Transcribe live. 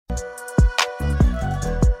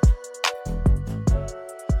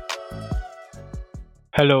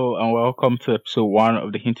Hello and welcome to episode one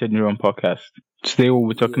of the Hinted Neuron podcast. Today we'll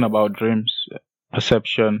be talking about dreams,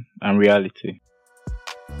 perception, and reality.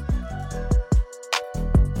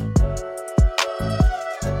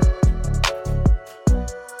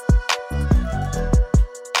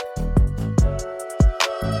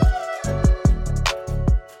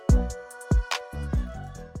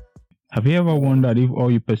 Have you ever wondered if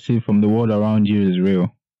all you perceive from the world around you is real?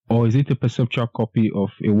 Or is it a perceptual copy of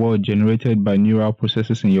a world generated by neural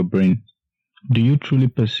processes in your brain? Do you truly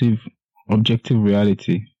perceive objective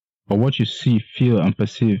reality? Or what you see, feel, and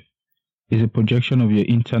perceive is a projection of your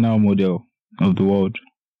internal model of the world?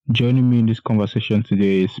 Joining me in this conversation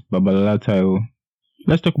today is Babalola Taiwo.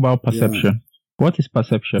 Let's talk about perception. What is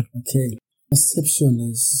perception? Okay. Perception. Let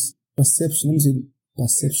me say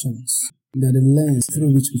perceptions. They are the lens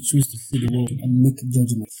through which we choose to see the world and make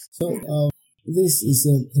judgments. So, this is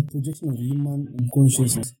a projection of human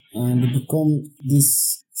consciousness, and it becomes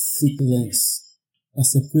this thick lens that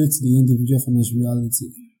separates the individual from his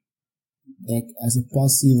reality, like as a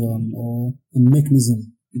passive or a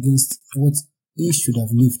mechanism against what he should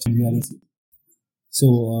have lived in reality. So,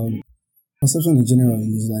 perception in general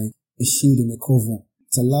is like a shield and a cover.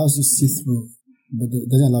 It allows you to see through, but it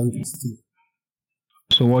doesn't allow you to see through.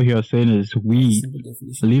 So what you're saying is we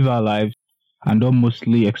live our lives and don't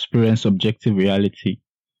mostly experience objective reality.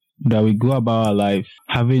 That we go about our lives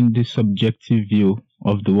having this subjective view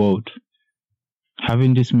of the world,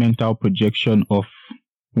 having this mental projection of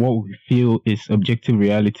what we feel is objective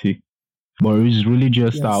reality, but it's really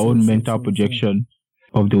just our own mental projection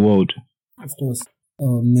of the world. Of course.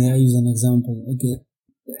 May I use an example? Okay.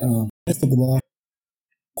 Let's talk about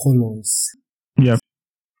colors. Yeah.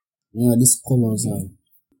 These colors are.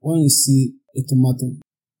 When you see a tomato,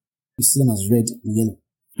 you see them as red and yellow.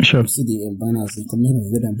 Sure. You see the bananas, they combine of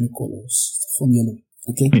red and blue colors to form yellow.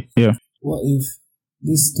 Okay? Yeah. What if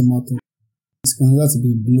this tomato is considered to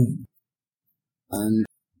be blue and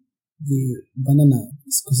the banana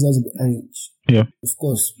is considered to be orange? Yeah. Of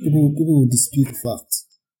course, people will dispute the fact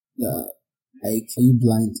that, like, are you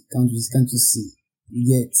blind? Can't you see?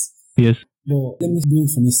 Yet. Yes. But let me bring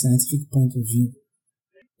from a scientific point of view.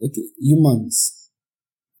 Okay, humans,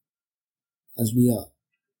 as we are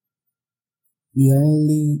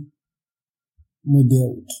only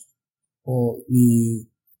modeled, or we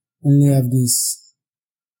only have this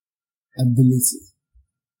ability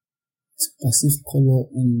to perceive color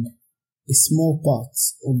in a small part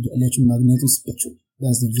of the electromagnetic spectrum.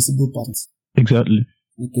 That's the visible part. Exactly.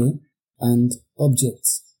 Okay? And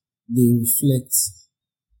objects, they reflect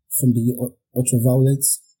from the ultraviolet.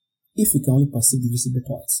 If we can only perceive the visible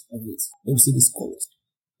parts of it, let me see these colors.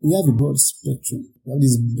 We have a broad spectrum. We have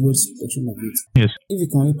this broad spectrum of it. Yes. If we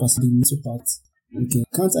can only perceive the little parts, okay,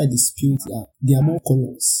 can't I dispute that there are more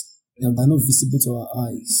colors that are not visible to our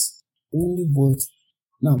eyes? Only what?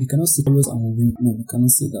 Now, we cannot see colors and we no, we cannot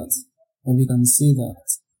say that. But we can say that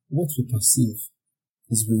what we perceive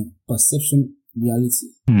is real. Perception, reality.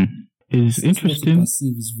 It's interesting. What we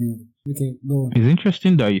perceive is real. Okay, go on. It's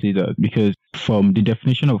interesting that you say that, because from the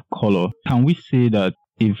definition of color, can we say that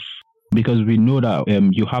because we know that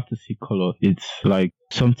you have to see color, it's like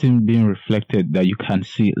something being reflected that you can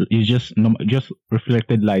see. It's just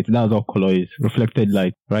reflected light. That's all color is, reflected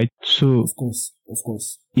light, right? So Of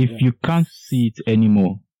course. If you can't see it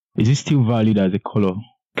anymore, is it still valid as a color?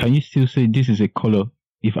 Can you still say this is a color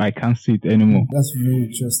if I can't see it anymore? That's very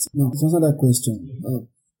interesting. Now, to answer that question,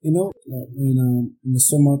 in the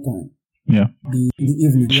summertime, in the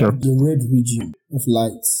evening, you have the red region of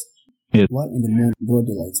lights. Yes. While in the morning, broad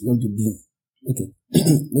daylight, you have the blue. Okay.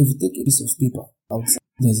 If you take a piece of paper outside,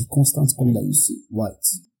 there's a constant color that you see, white.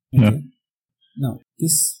 Okay. Yeah. Now,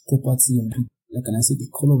 this property of the, like can I say,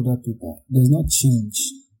 the color of that paper does not change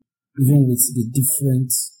even with the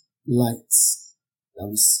different lights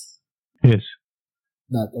that we see. Yes.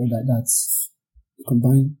 That's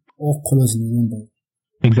combine all colors in the rainbow.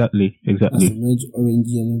 Exactly. That's red,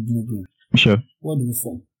 orange, yellow, blue, green. Sure. What do we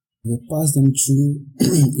form? We pass them through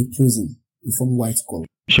a prism, we form white color.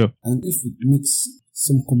 Sure. And if we mix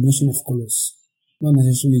some combination of colors, not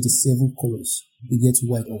necessarily the 7 colors, we get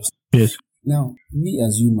white also. Yes. Now, we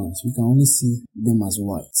as humans, we can only see them as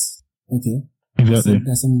white. Okay? Exactly. So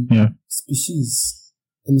there's some species,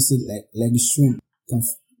 let me say like the shrimp,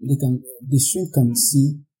 the shrimp can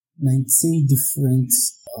see 19 different,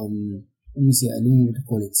 let me say, I don't know what to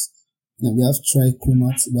call it. Now we have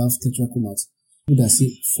trichromats, we have tetrachromats. We can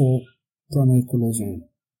see 4 primary colors on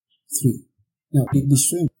 3. Now the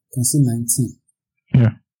shrimp can see 19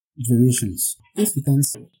 variations. If we can't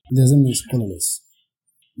see, it doesn't mean it's colorless.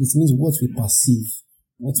 It means what we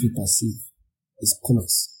perceive is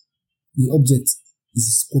colors. The object is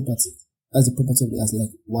his property. That's the property of as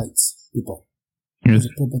like white paper. Yes. It's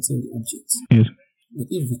the property of the object. Yes. But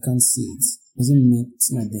if we can't see it, doesn't mean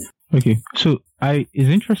it's not there. Okay. So it's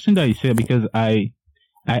interesting that you say that, because I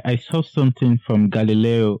saw something from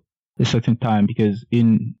Galileo a certain time, because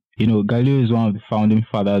Galileo is one of the founding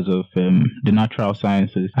fathers of the natural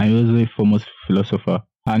sciences, and he was a famous philosopher.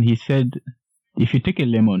 And he said, if you take a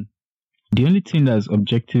lemon, the only thing that's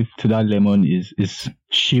objective to that lemon is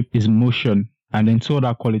shape, is motion, and then two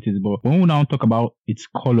other qualities. But when we now talk about its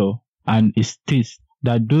color and its taste,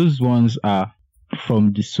 that those ones are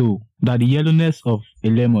from the soul. That the yellowness of a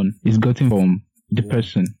lemon is gotten from the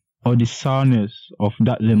person, or the sourness of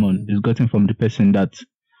that lemon is gotten from the person. That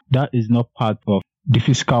is not part of the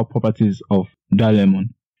physical properties of that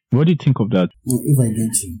lemon. What do you think of that? Now, if I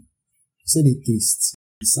get you, say the taste,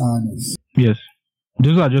 the sourness. Yes.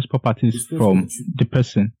 Those are just properties from the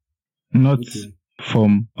person, not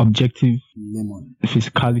from objective lemon.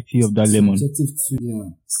 physicality of that lemon.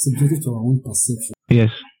 Subjective to our own perception.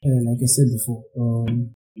 Yes. Like I said before,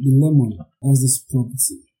 the lemon has this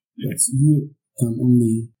property that you can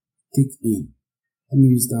only take in. Let me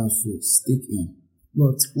use that phrase, take in.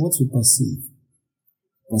 But what we perceive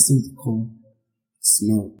the color,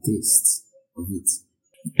 smell, taste of it.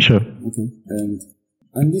 Sure. Okay.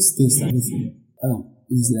 And this taste, everything,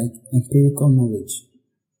 is like empirical knowledge.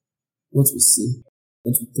 What we see,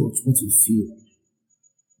 what we touch, what we feel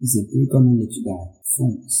is empirical knowledge that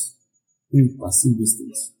forms when we perceive these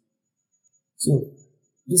things. So,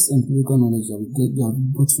 this empirical knowledge that we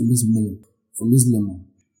got from this milk, from this lemon,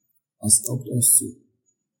 has helped us to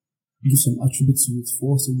give some attributes to it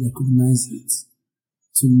for us to recognize it,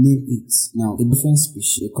 to name it. Now, a different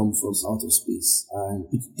species come from outer space, and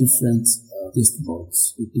with different taste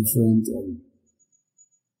buds, with different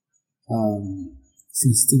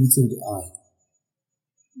sensitivity of the eye,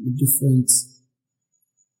 with different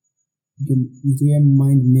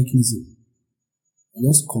mind mechanism. And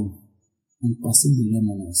let's come and perceive the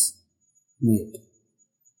lemon as red.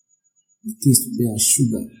 The taste of their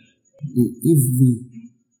sugar. If we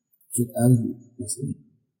should argue,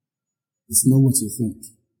 it's not what you think.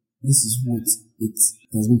 This is what it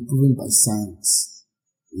has been proven by science.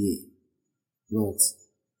 Yeah. But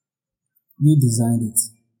we designed it.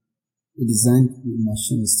 We designed the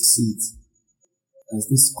machines to see it as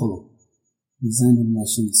this color. We designed the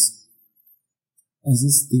machines as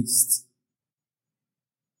this taste.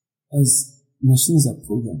 As machines are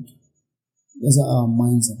programmed. That's how our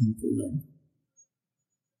minds have been programmed.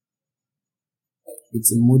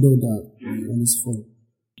 It's a model that we always follow.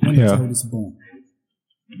 When a child is born,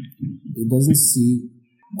 it doesn't see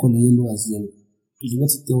color yellow as yellow. It's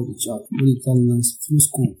what you tell the child. What the child learns through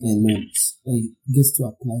school and learns. And it gets to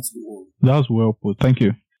apply to the world. That's well put. Thank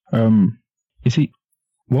you. You see,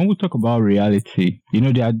 when we talk about reality,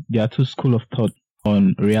 there are two schools of thought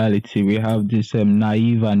on reality. We have this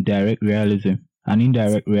naive and direct realism and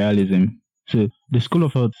indirect realism. So the school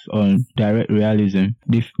of thought on direct realism,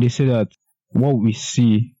 they say that what we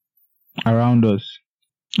see around us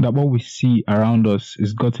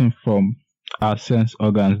is gotten from our sense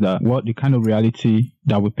organs, that what the kind of reality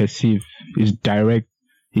that we perceive is direct.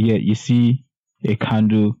 You see a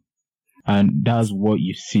candle, and that's what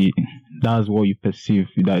you see. That's what you perceive.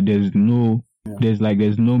 That there's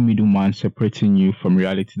no middleman separating you from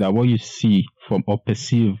reality. That what you see from or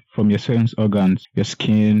perceive from your sense organs, your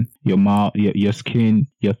skin, your mouth, your skin,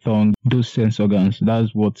 your tongue, those sense organs,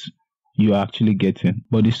 that's what you are actually getting.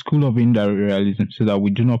 But the school of indirect realism says that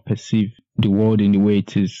we do not perceive the world in the way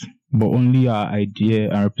it is, but only our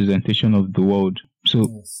idea and representation of the world. So,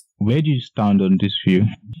 where do you stand on this view?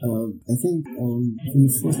 I think when you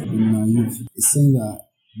first be naive, it's saying that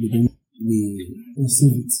we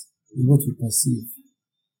perceive it, what we perceive,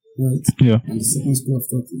 right? Yeah. And the second school of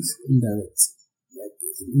thought is indirect, like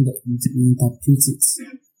we interpret it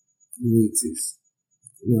the way it is.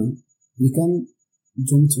 We can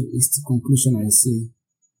jump to a conclusion and say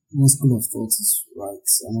one school of thought is right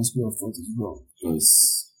and one school of thought is wrong,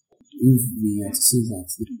 because if we are to say that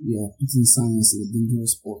we are putting science in a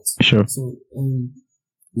dangerous spot. Sure. So,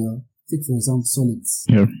 take for example solids.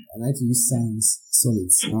 Yeah. I like to use science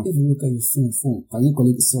solids. Now, if you look at your phone, can you call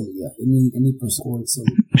it a solid? Yeah, any person call it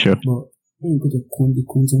solid. Sure. But when you go to the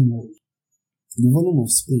quantum world, the volume of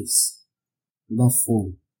space that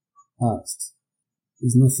phone has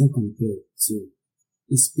is nothing compared to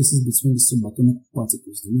the spaces between the subatomic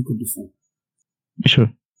particles that make up the phone.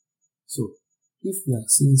 Sure. So, if we are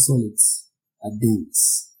seeing solids are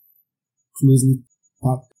dense, closely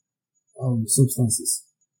packed substances,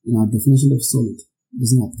 in our definition of solid, it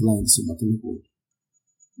doesn't apply in the subatomic world.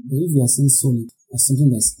 But if we are seeing solid as something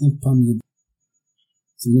that's impermeable,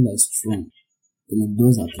 something that is strong, then it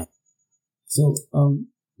does apply. So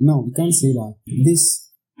now we can't say that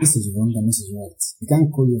this is wrong and this is right. You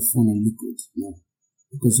can't call your phone a liquid, no,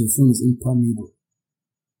 because your phone is impermeable.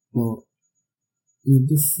 But in a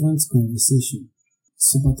different conversation,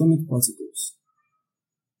 subatomic particles,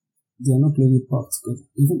 they are not clearly packed together.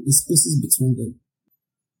 Even the spaces between them,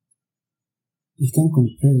 you can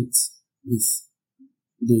compare it with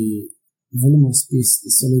the volume of space the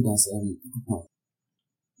solid has occupied.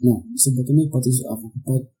 No, subatomic particles have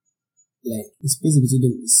occupied, like, the space between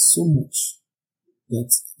them is so much that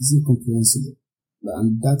it's incomprehensible.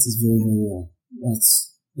 And that is very, very rare.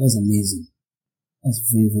 That's amazing. That's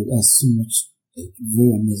so much, like,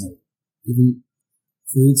 very amazing. Even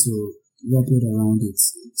for you to wrap it around it,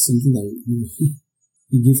 something that you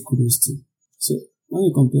give kudos to. So when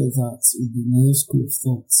you compare that with the naive school of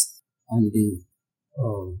thought and the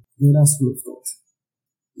other school of thought,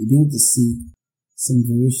 you begin to see some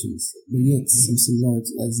variations, but yet some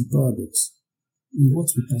similarity, as the paradox in what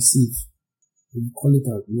we perceive. We call it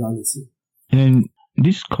a reality. And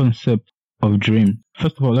this concept of dream,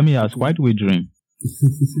 first of all, let me ask, why do we dream? If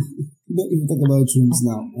you talk about dreams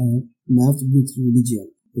now, you may have to go to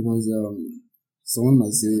religion, because someone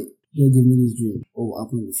might say, "Don't give me this dream, what will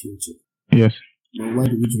happen in the future?" Yes. But why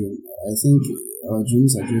do we dream? I think our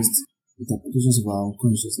dreams are just interpretations of our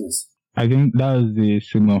consciousness. I think that is the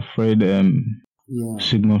Sigmund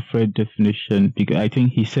Freud definition, because I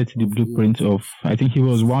think he set the blueprint of, I think he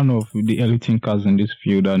was one of the early thinkers in this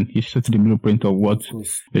field, and he set the blueprint of what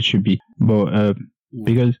it should be. But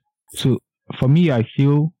because, so for me, I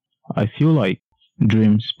feel like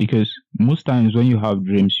dreams, because most times when you have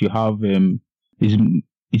dreams, you have it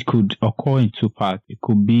could occur in two parts. It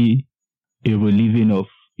could be a reliving of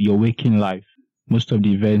your waking life, most of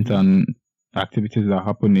the events and activities that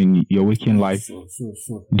happen in your waking life,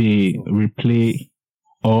 they replay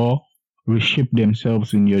or reshape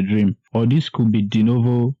themselves in your dream. Or this could be de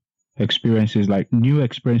novo experiences, like new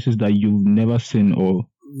experiences that you've never seen or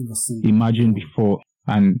imagined before,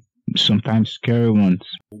 and sometimes scary ones.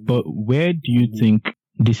 But where do you think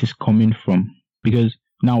this is coming from? Because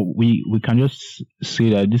now we can just say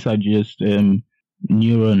that these are just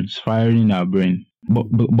neurons firing in our brain.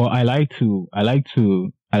 But I like to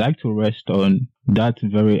rest on that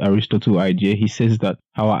very Aristotle idea. He says that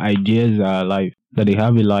our ideas are alive, that they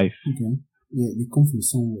have a life. Okay. Yeah, they come from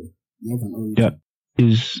somewhere. They have an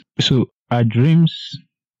origin. So are dreams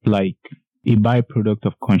like a byproduct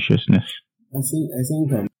of consciousness? I think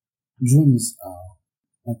dreams are,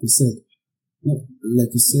 like you said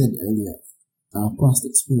earlier, our past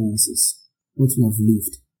experiences, what we have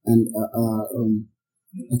lived, and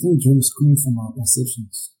I think dreams come from our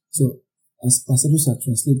perceptions. So, as perceptions are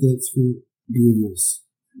translated through behaviors,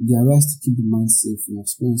 they arise to keep the mind safe from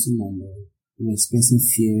experiencing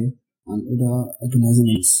fear and other agonizing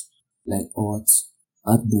events like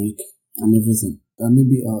heartbreak, and everything. That may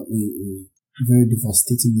be a very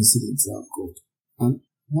devastating incident that occurred. And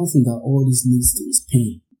one thing that all this leads to is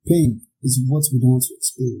pain. Pain is what we don't want to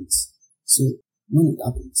experience. So, when it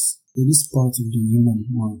happens, it is part of the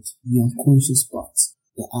human mind, the unconscious part,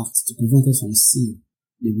 that acts to prevent us from seeing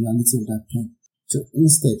the reality of that pain. So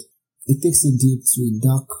instead, it takes it deep to a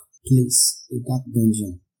dark place, a dark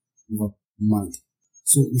dungeon of our mind.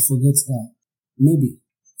 So we forget that. Maybe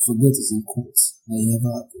forget is in quotes that it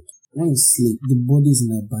ever happened. When you sleep, the body is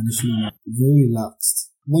in a banishing mode, very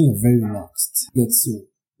relaxed. When you're very relaxed, get to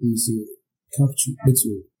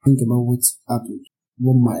think about what happened,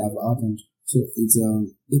 what might have happened. So it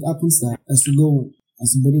happens that as the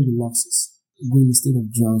body relaxes, go in a state of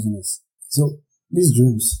drowsiness. So these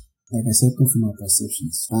dreams, like I said, come from our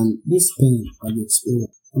perceptions, and this pain that we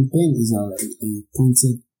experience, and pain is like a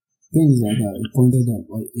pointer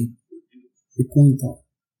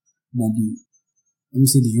that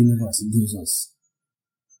the universe gives us.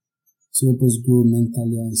 So help us grow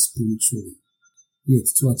mentally and spiritually, yet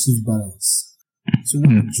to achieve balance. So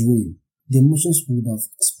when we dream, the emotions we would have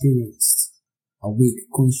experienced, awake,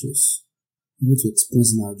 conscious, able to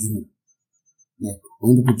experience in our dream. Like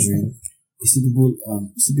when people dream, you see people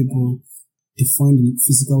define the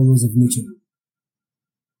physical laws of nature.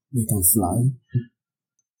 They can fly.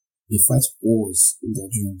 They fight wars in their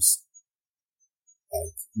dreams,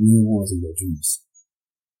 like new wars in their dreams.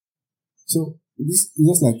 So this is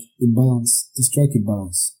just like a balance, to strike a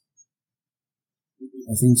balance.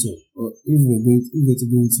 I think so. Or if we're to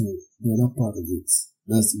go into the other part of it,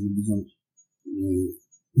 that's the religion.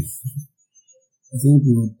 I think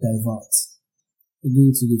we will divert. We're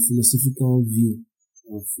going to the philosophical view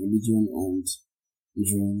of religion and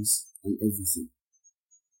dreams and everything.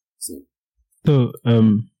 So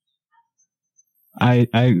I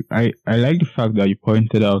like the fact that you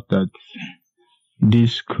pointed out that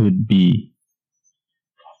this could be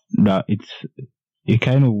that it's a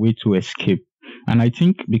kind of way to escape. And I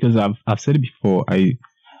think because I've said it before, I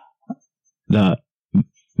that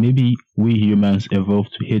maybe we humans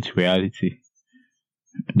evolved to hate reality.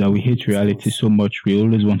 That we hate Of reality course. so much we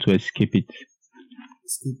always want to escape it.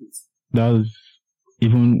 Escape it. That's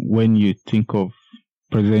even when you think of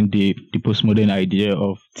present day the postmodern idea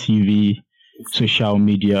of TV, social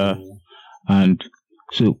media, Yeah. and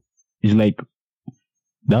so it's like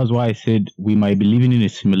that's why I said we might be living in a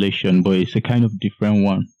simulation, but it's a kind of different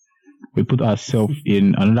one. We put ourselves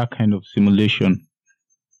in another kind of simulation,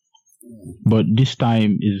 Yeah. but this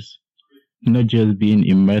time is not just being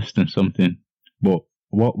immersed in something, but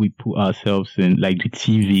what we put ourselves in, like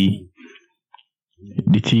the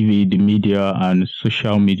media, and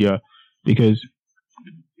social media, because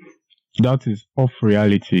that is off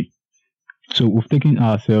reality. So we've taken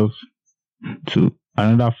ourselves to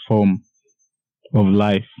another form of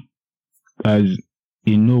life as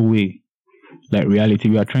in no way like reality.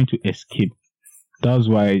 We are trying to escape. That's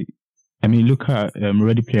why, I mean, look at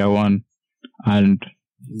Ready Player One and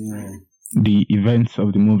Yeah. the events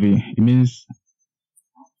of the movie. It means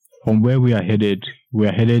from where we are headed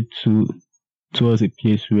towards a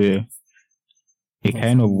place where a Of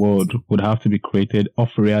kind of world reality. would have to be created of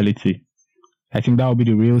reality. I think that would be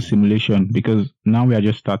the real simulation because now we are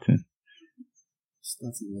just starting.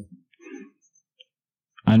 Starting with.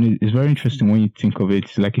 And it's very interesting when you think of it.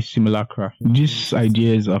 It's like a simulacra. These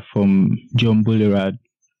ideas are from John Bullerad.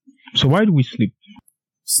 So why do we sleep?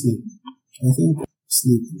 Sleep. I think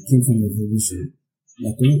sleep came from evolution.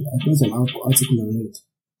 Like I think an article I read.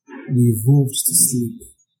 We evolved to sleep.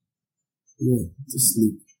 Yeah, to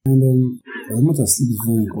sleep. And as much as sleep is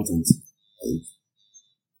very important, like,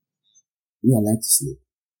 yeah, I like to sleep.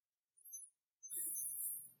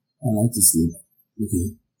 I like to sleep.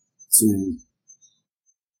 Okay. So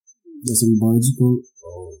there's some biological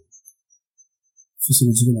or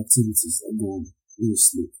physiological activities that go on when you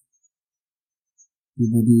sleep. Your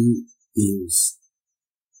body heals.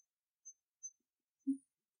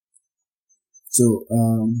 So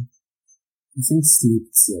I think sleep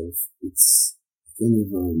itself, it's kind of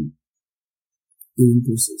healing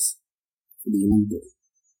process for the human body.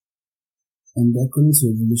 And according to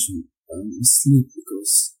evolution, we sleep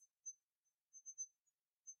because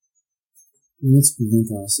we need to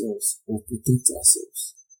prevent ourselves or protect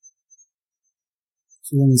ourselves.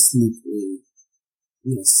 So when we sleep,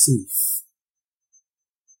 we are safe.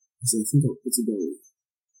 So I think I'll put it that way.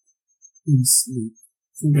 When we sleep,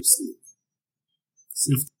 think of sleep.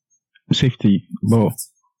 Safety. Safety.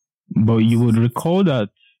 But you would recall that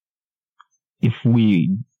if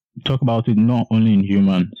we talk about it not only in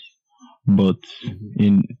humans, but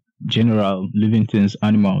in general living things,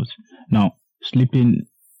 animals. Now, sleeping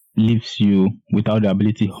leaves you without the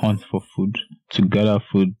ability to hunt for food, to gather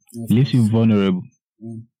food, leaves you vulnerable.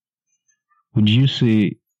 Mm. Would you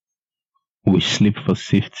say we sleep for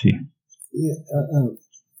safety? Yeah,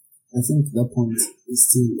 I think that point is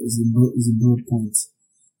still is a broad point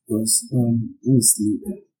because when we sleep,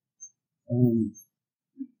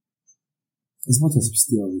 as much as we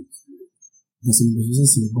stay awake, there's some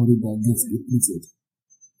processes in the body that gets depleted.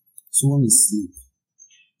 So when we sleep,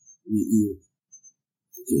 we heal.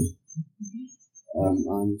 Okay.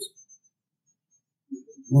 And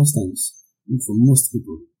most times, for most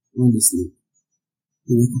people, when they sleep,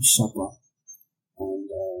 they wake up sharper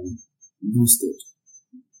and boosted.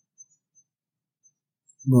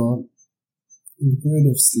 But in the period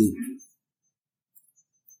of sleep,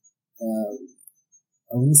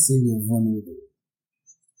 I wouldn't say we're vulnerable.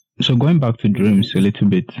 So going back to dreams a little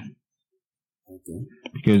bit, Okay.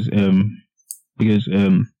 because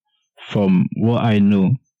from what I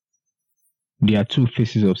know, there are two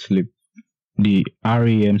phases of sleep: the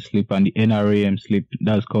REM sleep and the NREM sleep.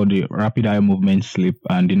 That's called the rapid eye movement sleep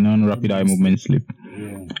and the non-rapid eye movement sleep.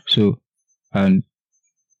 Yeah. So, and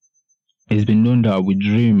it's been known that we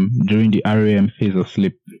dream during the REM phase of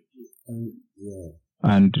sleep, Yeah.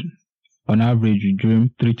 and on average, we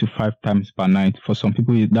dream 3 to 5 times per night. For some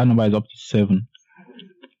people, that number is up to 7.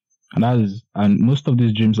 And most of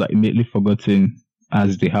these dreams are immediately forgotten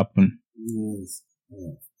as they happen. Yes.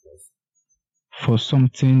 Yeah. For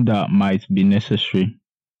something that might be necessary,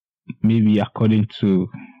 maybe according to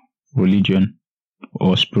religion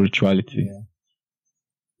or spirituality, Yeah.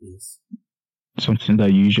 Yes. something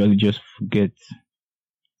that you usually just forget,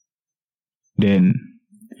 then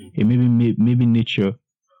maybe nature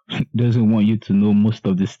doesn't want you to know most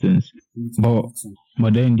of these things.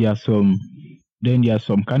 But then there are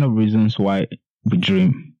some kind of reasons why we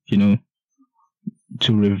dream.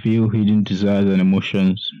 to reveal hidden desires and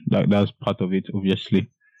emotions. Like that's part of it, obviously,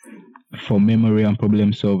 for memory and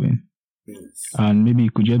problem solving. Yes. And maybe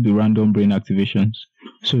it could just be random brain activations.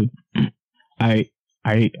 So I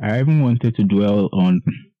I haven't wanted to dwell on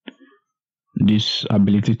this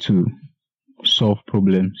ability to solve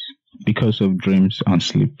problems because of dreams and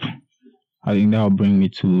sleep. I think that will bring me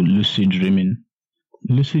to lucid dreaming.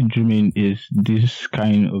 Lucid dreaming is this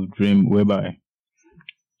kind of dream whereby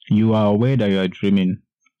you are aware that you are dreaming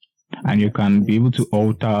and you can be able to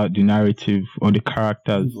alter the narrative or the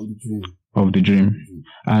characters For the dream. of the dream.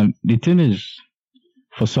 And the thing is,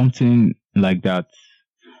 for something like that,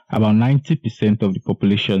 about 90% of the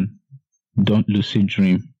population don't lucid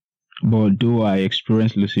dream. But though I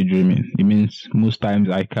experience lucid dreaming, it means most times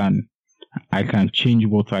I can change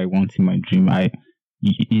what I want in my dream. I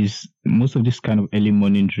is most of this kind of early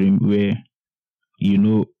morning dream where you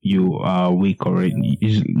know you are awake already.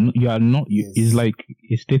 Is you are not. It's Yes. like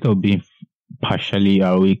a state of being partially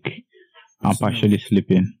awake and partially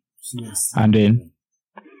sleeping, Yes. and then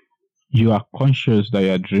you are conscious that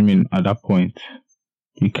you are dreaming. At that point,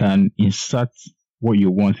 you can insert what you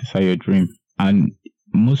want inside your dream, and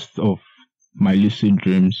most of my lucid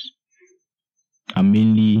dreams are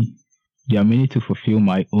mainly they are mainly to fulfill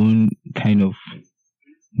my own kind of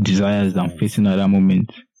desires I'm facing at that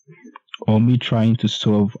moment, or me trying to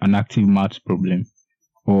solve an active maths problem,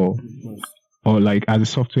 or Yes. or like as a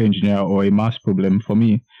software engineer or a maths problem. For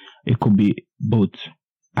me, it could be both.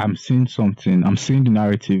 I'm seeing something. I'm seeing the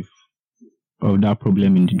narrative of that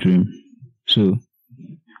problem in the dream. So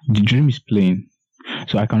the dream is playing.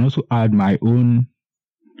 So I can also add my own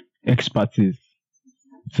expertise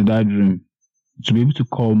to that dream to be able to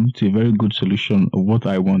come to a very good solution of what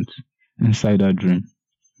I want inside that dream.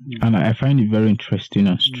 And I find it very interesting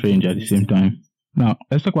and strange at the same time. Now,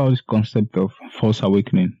 let's talk about this concept of false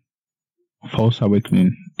awakening. False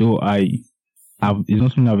awakening, though it's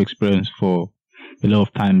not something I've experienced for a lot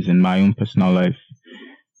of times in my own personal life.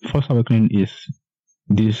 False awakening is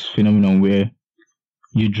this phenomenon where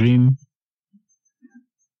you dream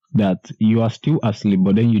that you are still asleep,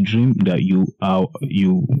 but then you dream that you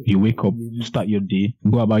wake up, start your day,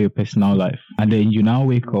 go about your personal life, and then you now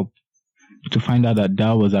wake up to find out that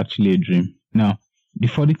that was actually a dream. Now, the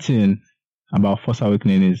funny thing about false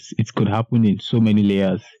awakening is it could happen in so many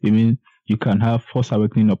layers. I mean, you can have false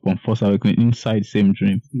awakening upon false awakening inside the same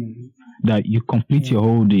dream. That you complete your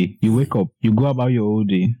whole day, you wake up, you go about your whole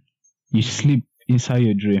day, you sleep inside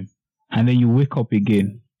your dream, and then you wake up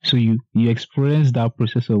again. So you experience that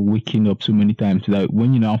process of waking up so many times that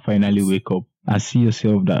when you now finally wake up and see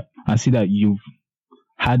yourself and see that you've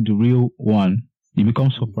had the real one, you become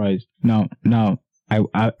surprised. Now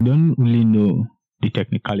I don't really know the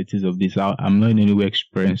technicalities of this. I'm not in any way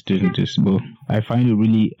experienced doing this, but I find it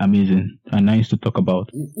really amazing and nice to talk about.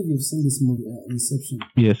 If you've seen this movie, Inception.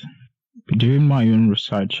 Yes. During my own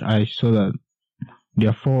research, I saw that there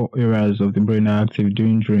are 4 areas of the brain that are active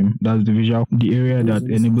during dream. That's the area that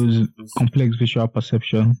enables complex visual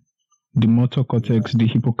perception, the motor cortex, the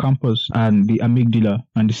hippocampus, and the amygdala,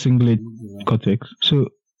 and the cingulate cortex. So,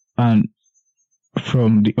 and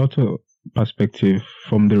from the author perspective,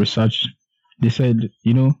 from the research, they said,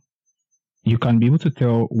 you can be able to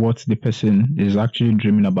tell what the person is actually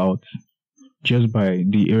dreaming about just by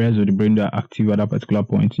the areas of the brain that are active at that particular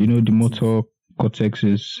point. The motor cortex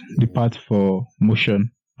is the part for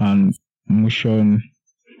motion and motion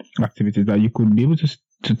activities that you could be able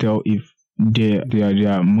to tell if there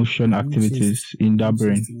are motion activities in that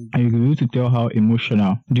brain. And you can be able to tell how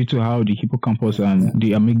emotional, due to how the hippocampus and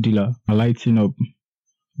the amygdala are lighting up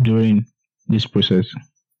during this process.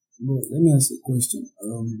 But let me ask you a question.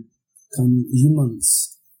 Can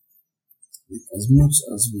humans, as much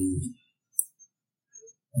as we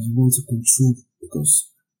want to control,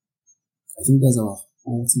 because I think that's our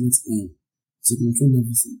ultimate aim, to control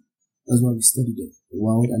everything. That's why we study the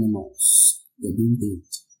wild animals. They're being tamed.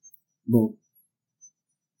 But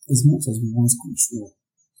as much as we want control,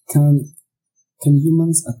 can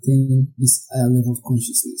humans attain this higher level of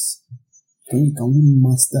consciousness? Can we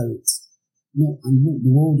master it? No,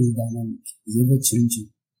 the world is dynamic, it's ever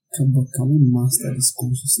changing. But can we master this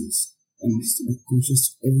consciousness and be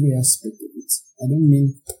conscious to every aspect of it? I don't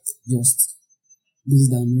mean just this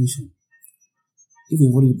dimension. If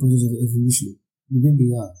you're following the process of evolution, the way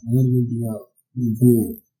we are, not the way we are, we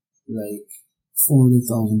were like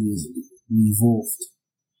 400,000 years ago. We evolved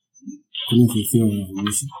according to the theory of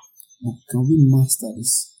evolution. But can we master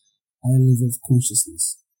this high level of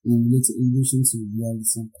consciousness in relation to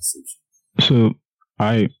reality and perception? So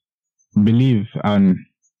I believe and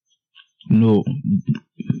know,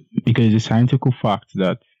 because it's a scientific fact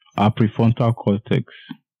that our prefrontal cortex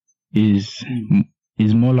is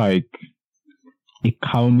is more like a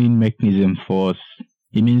calming mechanism for us.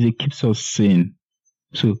 It means it keeps us sane.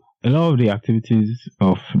 So a lot of the activities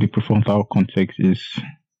of the prefrontal cortex is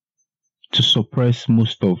to suppress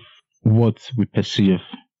most of what we perceive.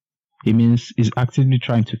 It means it's actively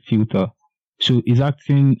trying to filter. So it's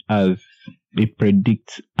acting as a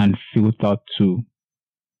predict and filter tool.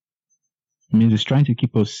 It means it's trying to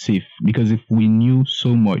keep us safe, because if we knew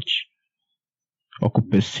so much or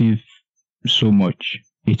could perceive so much,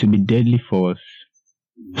 it would be deadly for us.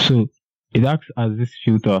 So it acts as this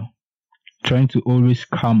filter, trying to always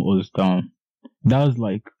calm us down. That's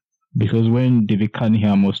like, because when David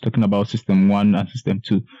Cunningham was talking about system 1 and system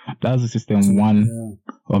 2, that's the system 1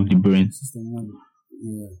 of the brain. System 1.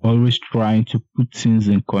 Yeah. Always trying to put things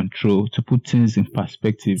in control, to put things in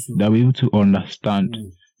perspective, that we're able to understand.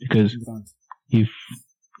 Because if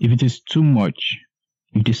it is too much,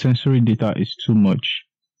 if the sensory data is too much,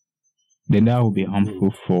 then that will be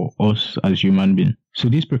harmful for us as human beings. So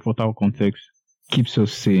this prefrontal cortex keeps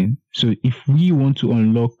us sane. So if we want to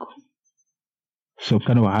unlock some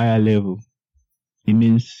kind of a higher level, it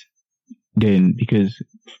means then, because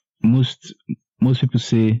most people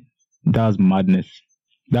say that's madness.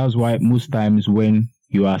 That's why most times when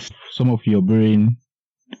you ask, some of your brain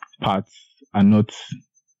parts are not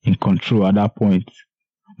in control at that point.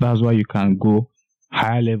 That's why you can go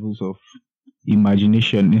higher levels of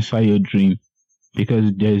imagination inside your dream,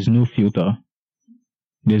 because there is no filter.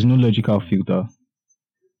 There's no logical filter.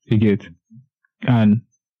 You get? And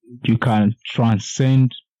you can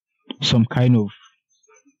transcend some kind of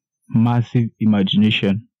massive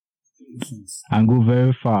imagination and go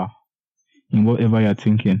very far in whatever you're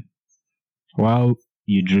thinking while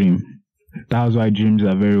you dream. That's why dreams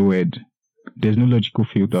are very weird. There's no logical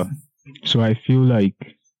filter. So I feel like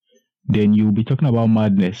then you'll be talking about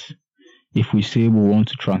madness if we say we want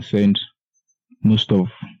to transcend most of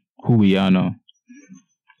who we are now.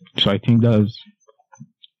 So I think I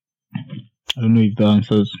don't know if that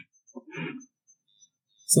answers.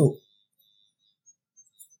 So,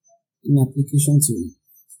 in application to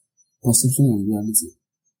perception and reality,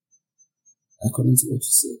 according to what you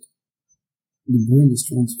said, the brain is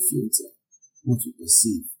trying to filter what we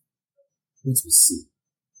perceive, what we see.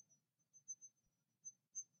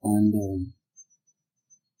 And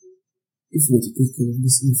if we were to take care of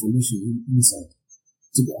this information inside,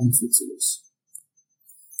 to be harmful to us.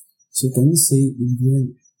 So can you say the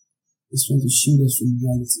brain is trying to shield us from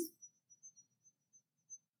reality?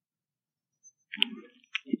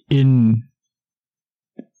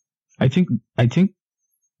 I think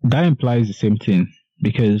that implies the same thing,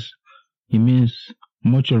 because it means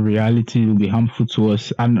much of reality will be harmful to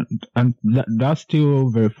us, and that still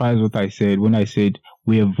verifies what I said when I said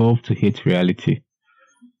we evolved to hate reality.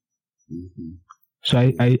 So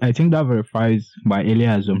I think that verifies my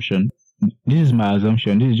earlier assumption. This is my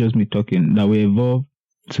assumption. This is just me talking, that we evolved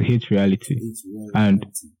to hate reality, and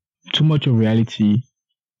too much of reality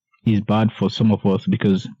is bad for some of us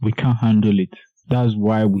because we can't handle it. That's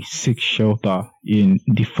why we seek shelter in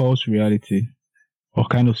the false reality or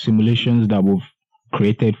kind of simulations that we've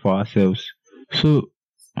created for ourselves. So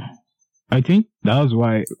I think that's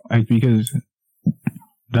why I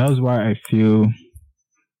feel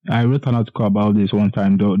I wrote an article about this one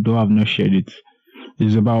time, though I've not shared it.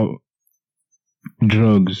 It's about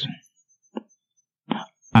drugs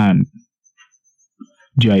and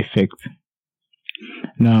their effect.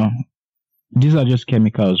 Now, these are just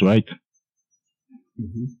chemicals, right?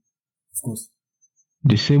 Of course.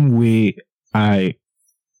 The same way I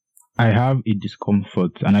have a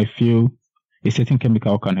discomfort and I feel a certain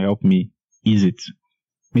chemical can help me ease it.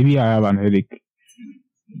 Maybe I have an headache.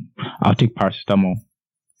 I'll take paracetamol.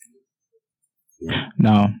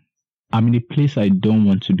 Now, I'm in a place I don't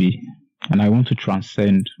want to be, and I want to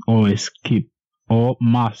transcend or escape or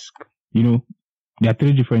mask. There are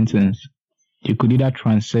three different things. You could either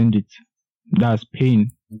transcend it, that's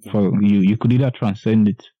pain for you. You could either transcend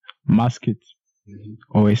it, mask it,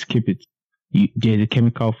 or escape it. There's a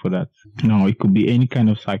chemical for that. Now, it could be any kind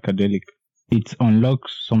of psychedelic. It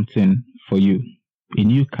unlocks something for you, a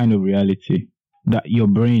new kind of reality that your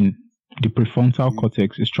brain, the prefrontal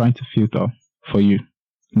cortex, is trying to filter for you.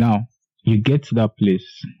 Now, you get to that place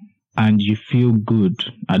and you feel good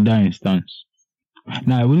at that instance.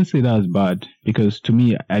 Now, I wouldn't say that's bad, because to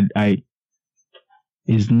me,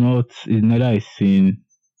 it's neither a sin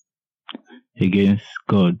against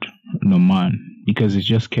God nor man, because it's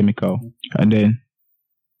just chemical. And then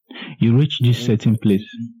you reach this certain place.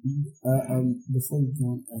 Before you go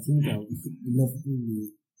on, I think a lot of people will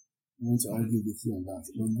want to argue with you on that.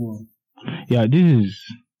 But go on. Yeah, this is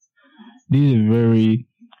this is a very,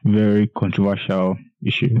 very controversial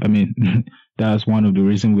issue. I mean, that's one of the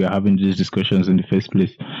reasons we are having these discussions in the first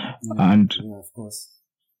place. And of course.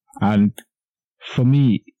 And for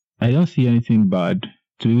me, I don't see anything bad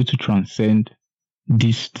to be able to transcend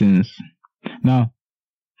these things. Now,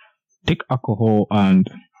 take alcohol and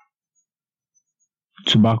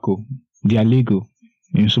tobacco. They are legal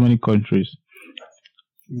in so many countries.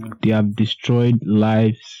 They have destroyed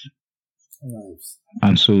lives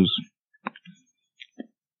and souls.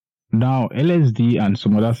 Now, LSD and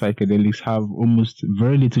some other psychedelics have almost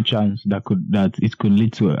very little chance that it could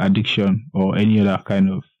lead to addiction or any other kind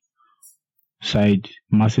of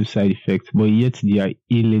massive side effect, but yet they are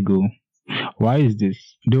illegal. Why is this?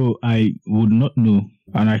 Though I would not know,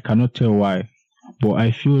 and I cannot tell why, but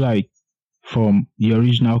I feel like from the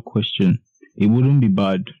original question, it wouldn't be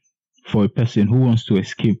bad for a person who wants to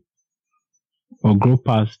escape or grow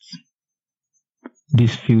past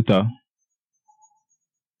this filter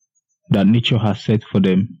that nature has set for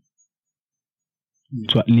them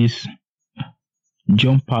to at least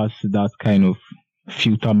jump past that kind of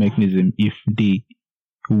filter mechanism. If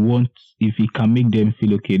it can make them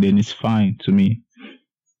feel okay, then it's fine to me.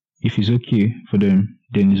 If it's okay for them,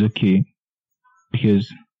 then it's okay,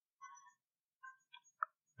 because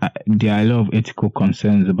there are a lot of ethical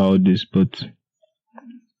concerns about this. But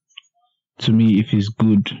to me, if it's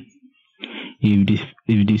good,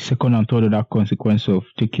 if the second and third order consequence of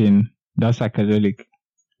taking that psychedelic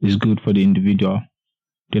is good for the individual,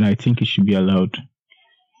 then I think it should be allowed.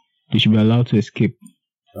 They should be allowed to escape.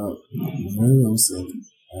 Very well said.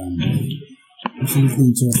 Absolutely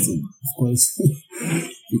interesting, of course,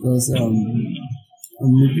 because I'm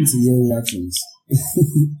looking to your reactions.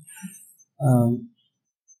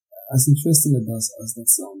 As interesting as that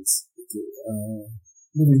sounds, okay,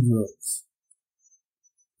 living drugs,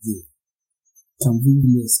 can we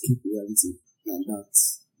really escape reality? And that's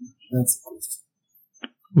the question.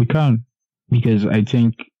 We can, because I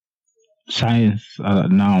think science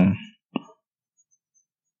now,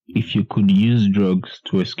 if you could use drugs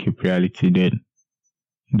to escape reality, then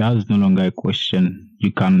that's no longer a question.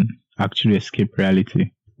 You can actually escape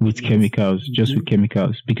reality with chemicals, just with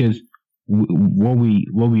chemicals, because what we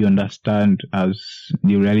understand as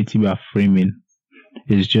the reality we are framing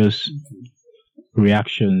is just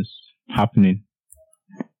reactions happening.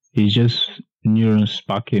 It's just neurons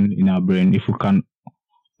sparking in our brain. If we can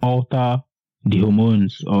alter the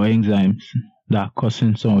hormones or enzymes that are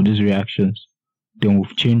causing some of these reactions, then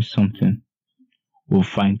we've changed something. We've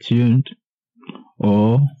fine-tuned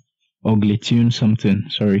or ugly-tuned something.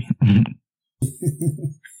 Sorry. Yeah,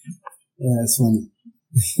 it's funny.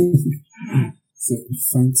 So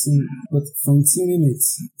fine-tuning it,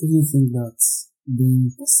 do you think that's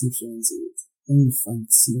being perception into it? When you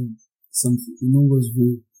fine-tune something, you know what's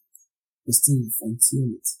real, but still you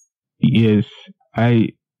fine-tune it. Yes,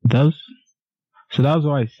 so that's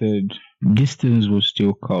why I said these things will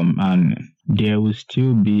still come, and there will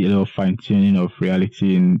still be a lot of fine-tuning of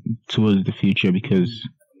reality towards the future, because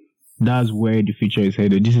that's where the future is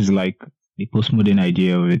headed. This is like the postmodern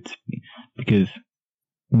idea of it, because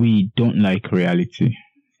we don't like reality.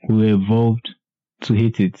 We evolved to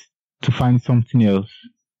hate it, to find something else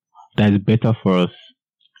that is better for us.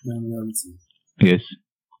 Than reality. Yes.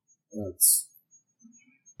 That's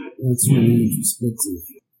really introspective.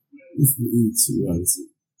 If we eat reality,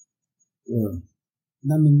 well,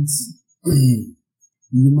 that means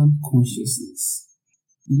human consciousness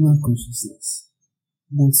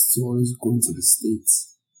wants to always go into the state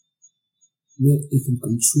where it can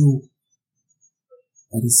control,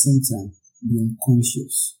 at the same time be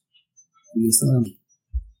unconscious. You understand what I mean?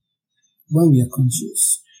 When we are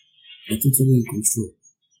conscious, we're totally in control.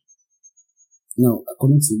 Now,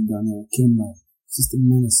 according to Daniel Kahneman, System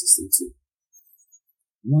 1 and System 2,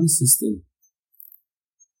 one system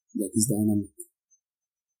that is dynamic,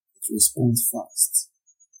 it responds fast.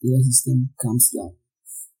 The other system calms down,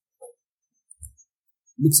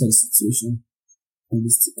 looks at the situation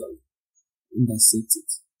holistically, and dissects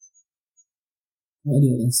it. While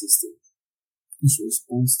the other system, which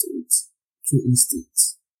responds to it through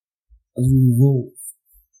instinct. As we evolve,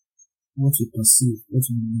 what we perceive, what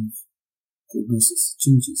we believe, progresses,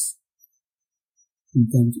 changes from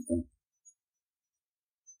time to time.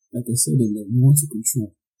 Like I said earlier, we want to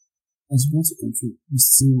control. As we want to control, we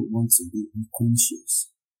still want to be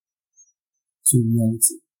unconscious to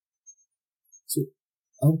reality. So,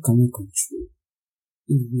 how can we control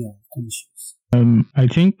if we are unconscious? I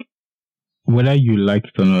think whether you like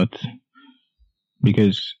it or not,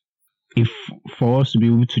 because if for us to be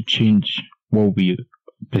able to change what we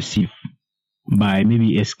perceive by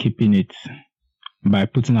maybe escaping it, by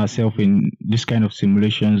putting ourselves in this kind of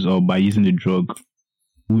simulations or by using the drug,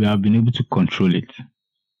 we have been able to control it.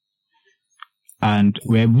 And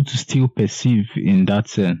we're able to still perceive in that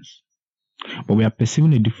sense. But we are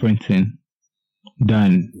perceiving a different thing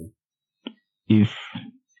than if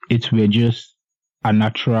it were just a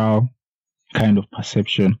natural kind of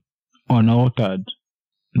perception, unaltered,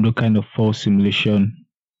 no kind of false simulation,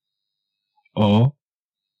 or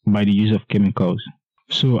by the use of chemicals.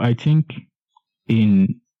 So I think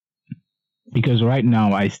because right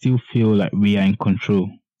now I still feel like we are in control.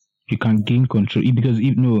 You can gain control because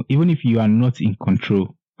even if you are not in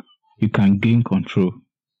control, you can gain control.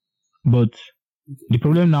 But the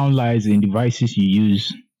problem now lies in devices you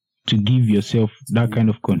use to give yourself that kind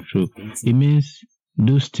of control. It means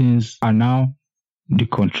those things are now the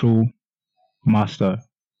control master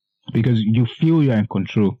because you feel you are in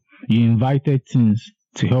control. You invited things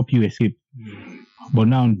to help you escape. But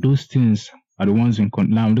now those things are the ones in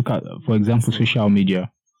control. Now look at, for example, social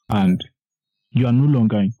media, and you are no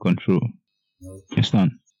longer in control.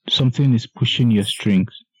 Understand? Something is pushing your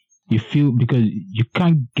strings. You feel because you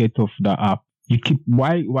can't get off that app. You keep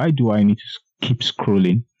why do I need to keep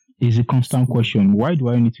scrolling? It's a constant question. Why do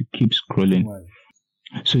I need to keep scrolling?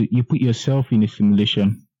 So you put yourself in a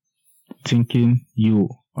simulation, thinking you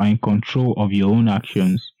are in control of your own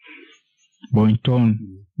actions. But in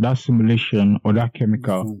turn, that simulation or that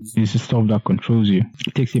chemical is the stuff that controls you.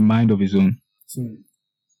 It takes a mind of its own.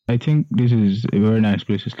 I think this is a very nice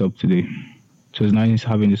place to stop today. So it's nice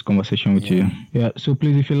having this conversation with you. Yeah, so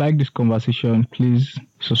please, if you like this conversation, please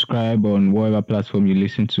subscribe on whatever platform you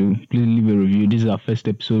listen to. Please leave a review. This is our first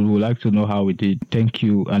episode. We would like to know how we did. Thank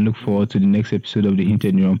you and look forward to the next episode of the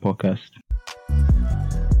Interneuron podcast.